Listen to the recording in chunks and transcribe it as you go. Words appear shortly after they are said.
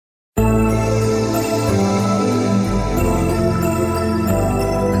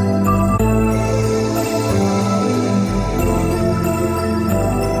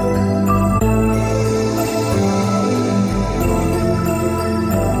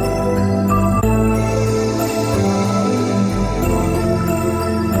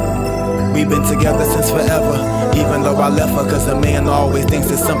been together since forever, even though I left her, cause a man always thinks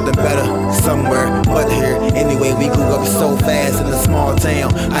there's something better somewhere but here. Anyway, we grew up so fast in a small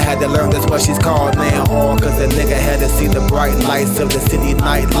town, I had to learn that's what she's called now. All cause a nigga had to see the bright lights of the city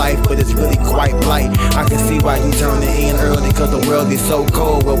nightlife, but it's really quite light. I can see why you turning in early, cause the world is so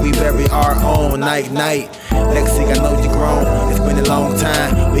cold where we bury our own night. Lexi, I know you're grown, it's been a long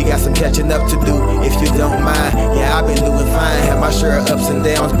time, we got some catching up to do, if you don't mind. Yeah, I've been doing fine, had my share of ups and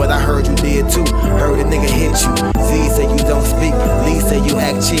downs, but I heard you did too. Heard a nigga hit you, Z say you don't speak, Lee say you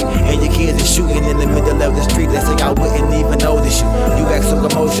act cheap, and your kids is shooting in the middle of the street. They say I wouldn't even notice you, you act so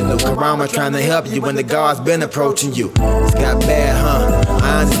emotional. Karama trying to help you when the God's been approaching you. It's got bad, huh?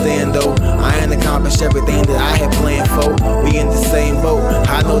 I understand though, I ain't accomplished everything that I had planned for. We in the same boat,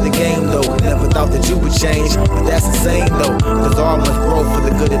 I know the game though. Never thought that you would change, but that's insane though. Cause all must grow for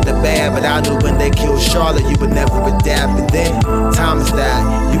the good and the bad, but I knew when they killed Charlotte you would never adapt. And then Thomas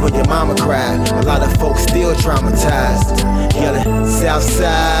died, you and your mama cried. A lot of folks still traumatized, yelling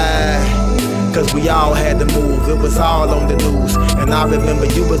Southside, cause we all had to move, it was all on the news. And I remember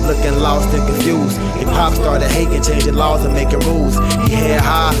you was looking lost and confused. Your pop started hating, changing laws and making rules. He had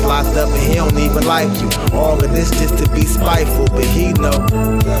highs locked up and he don't even like you. All of this just to be spiteful, but he know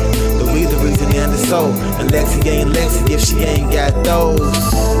that we the reason in the soul. And Lexi ain't Lexi if she ain't got those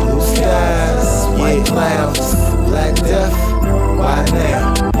blue skies, white clouds, black death. Why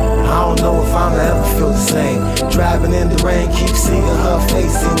now? I don't know if I'ma ever feel the same. Driving in the rain, keep seeing her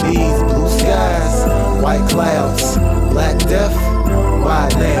face in these blue skies, white clouds, black death. Why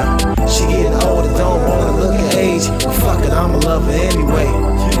now? She getting older, don't wanna look at age, but fuck it, I'ma love her anyway.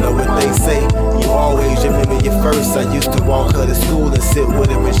 You know what they say, you always remember your first. I used to walk her to school and sit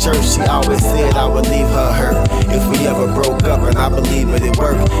with her in church. She always said I would leave her hurt if we ever broke up, and I believe it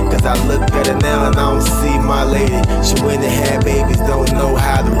worked. Cause I look better now and I don't see my lady. She went and had babies, don't know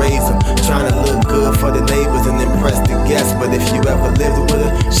how to raise them. Trying to look good for the neighbors and impress the guests, but if you ever lived with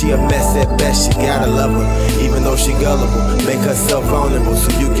her, she a mess at best. You gotta love her, even though she gullible. Make herself vulnerable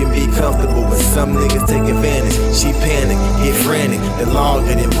so you can be comfortable. But some niggas take advantage, she panic, get frantic, the law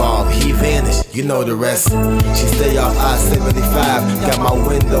get involved, he vanished. You know the rest. She stay off I-75, got my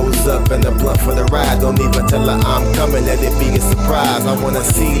windows up and a blunt for the ride. Don't even tell her I'm coming, let it be a surprise. I wanna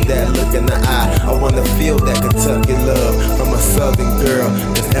see that look in the eye, I wanna feel that Kentucky love from a southern girl.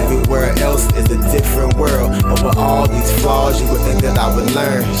 Cause everywhere else is a different world, but with all these flaws you would think that I would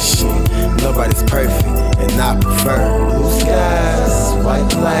learn. Shit, nobody's perfect and I prefer blue skies, white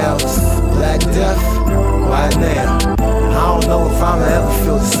clouds, black death. Why now? I don't know if I'ma ever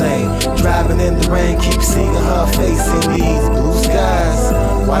feel the same. Driving in the rain, keep seeing her face in these blue skies,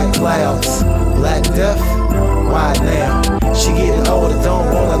 white clouds, black death. Why now? She getting older,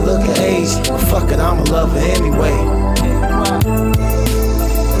 don't wanna look at age, but fuck it, I'ma love her anyway.